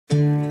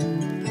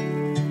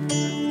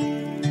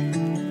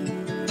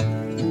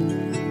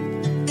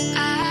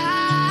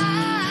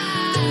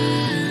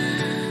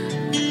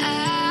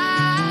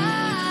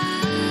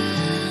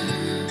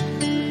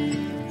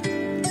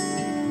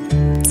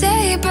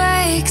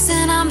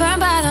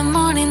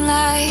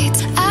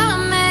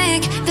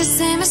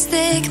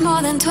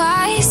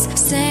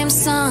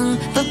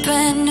a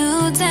brand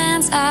new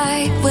dance.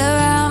 I wear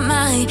out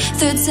my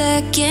third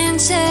second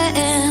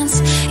chance.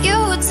 You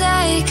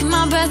take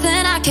my breath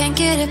and I can't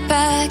get it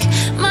back.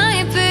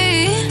 Might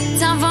be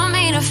time for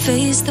me to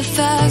face the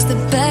facts. The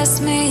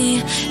best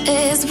me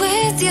is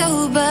with you,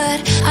 but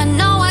I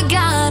know I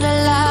got a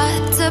lot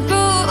to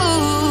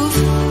prove.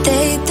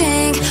 They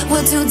think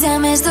we're too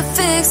damaged to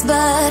fix,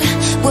 but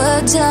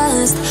we're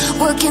just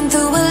working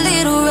through a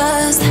little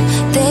rust.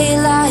 They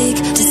like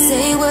to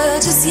say we're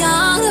just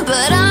young,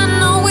 but I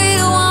know we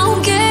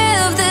won't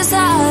give this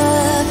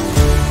up.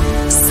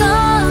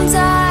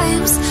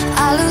 Sometimes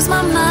I lose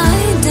my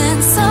mind,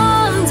 and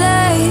some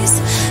days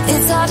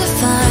it's hard to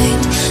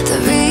find the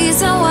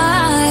reason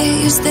why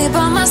you stay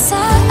by my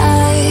side.